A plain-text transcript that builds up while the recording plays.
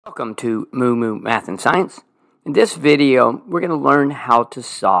Welcome to Moo Moo Math and Science. In this video, we're going to learn how to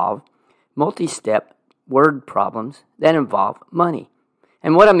solve multi-step word problems that involve money.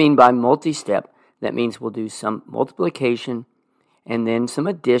 And what I mean by multi-step, that means we'll do some multiplication and then some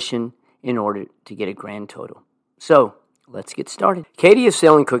addition in order to get a grand total. So, let's get started. Katie is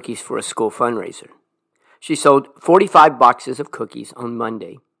selling cookies for a school fundraiser. She sold 45 boxes of cookies on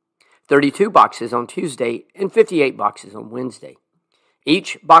Monday, 32 boxes on Tuesday, and 58 boxes on Wednesday.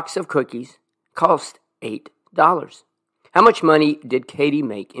 Each box of cookies cost $8. How much money did Katie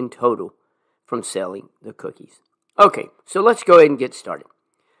make in total from selling the cookies? Okay, so let's go ahead and get started.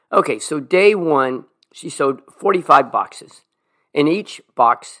 Okay, so day one, she sold 45 boxes, and each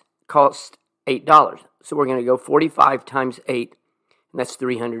box cost $8. So we're going to go 45 times 8, and that's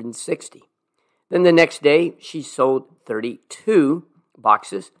 360. Then the next day, she sold 32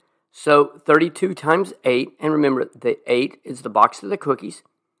 boxes. So 32 times 8, and remember, the 8 is the box of the cookies,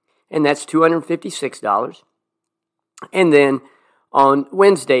 and that's $256. And then on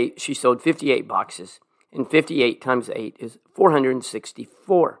Wednesday, she sold 58 boxes, and 58 times 8 is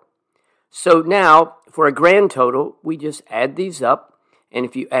 464. So now, for a grand total, we just add these up, and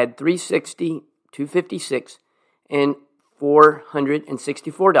if you add 360, 256, and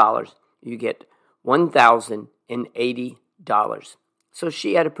 $464, you get $1,080. So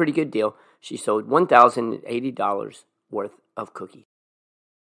she had a pretty good deal. She sold $1,080 worth of cookies.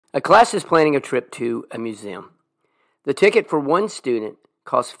 A class is planning a trip to a museum. The ticket for one student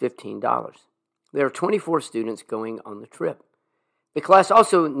costs $15. There are 24 students going on the trip. The class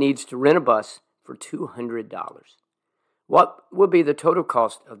also needs to rent a bus for $200. What will be the total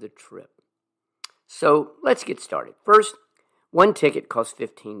cost of the trip? So let's get started. First, one ticket costs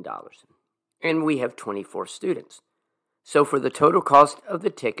 $15, and we have 24 students. So for the total cost of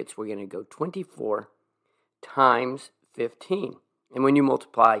the tickets, we're going to go 24 times 15. And when you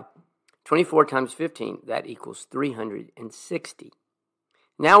multiply 24 times 15, that equals 360.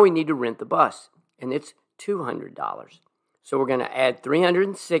 Now we need to rent the bus, and it's $200. So we're going to add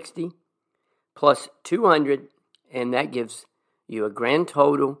 360 plus 200, and that gives you a grand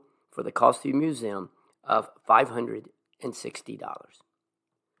total for the cost of the museum of $560.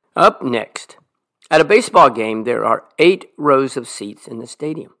 Up next. At a baseball game, there are 8 rows of seats in the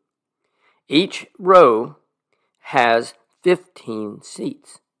stadium. Each row has 15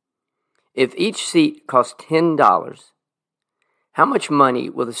 seats. If each seat costs $10, how much money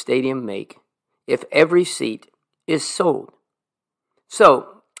will the stadium make if every seat is sold?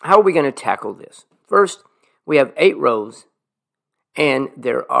 So, how are we going to tackle this? First, we have 8 rows, and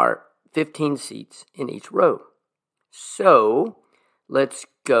there are 15 seats in each row. So, let's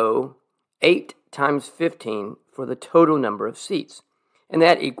go 8 times 15 for the total number of seats, and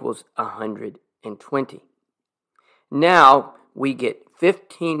that equals 120. Now we get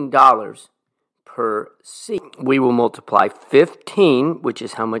 $15 per seat. We will multiply 15, which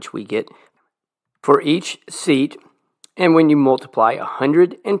is how much we get for each seat, and when you multiply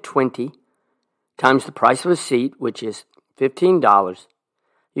 120 times the price of a seat, which is $15,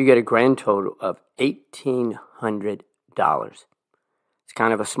 you get a grand total of $1,800. It's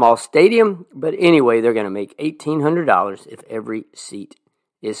kind of a small stadium, but anyway, they're going to make $1,800 if every seat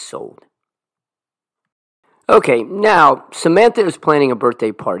is sold. Okay, now Samantha is planning a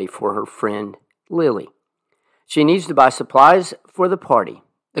birthday party for her friend Lily. She needs to buy supplies for the party.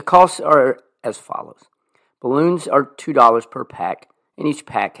 The costs are as follows. Balloons are $2 per pack, and each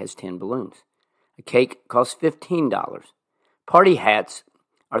pack has 10 balloons. A cake costs $15. Party hats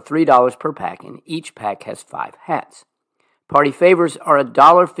are $3 per pack, and each pack has 5 hats. Party favors are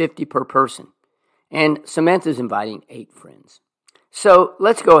 $1.50 per person, and Samantha's inviting 8 friends. So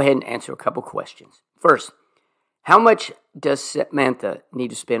let's go ahead and answer a couple questions. First, how much does Samantha need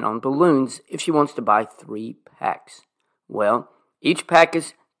to spend on balloons if she wants to buy 3 packs? Well, each pack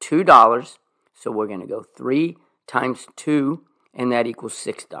is $2, so we're going to go 3 times 2, and that equals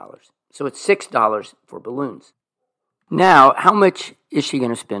 $6. So it's $6 for balloons. Now, how much is she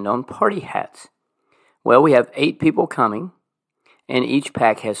going to spend on party hats? Well, we have 8 people coming, and each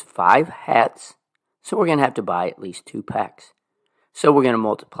pack has 5 hats, so we're going to have to buy at least 2 packs. So we're going to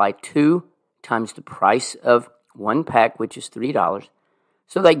multiply 2 times the price of 1 pack, which is $3,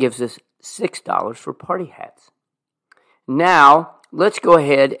 so that gives us $6 for party hats. Now, let's go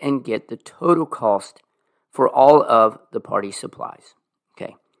ahead and get the total cost for all of the party supplies.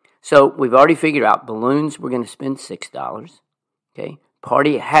 Okay, so we've already figured out balloons, we're going to spend $6. Okay,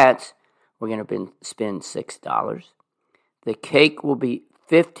 party hats, we're going to spend $6. The cake will be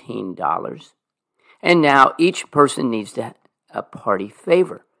 $15. And now each person needs to have a party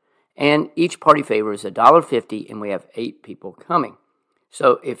favor. And each party favor is $1.50, and we have 8 people coming.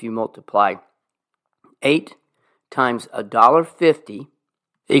 So if you multiply 8 times $1.50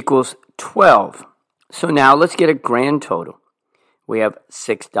 equals 12. So now let's get a grand total. We have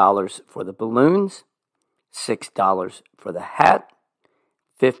 $6 for the balloons, $6 for the hat,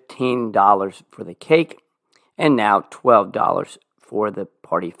 $15 for the cake, and now $12 for the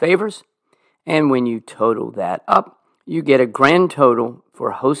party favors. And when you total that up, you get a grand total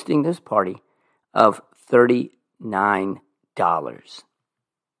for hosting this party of $39.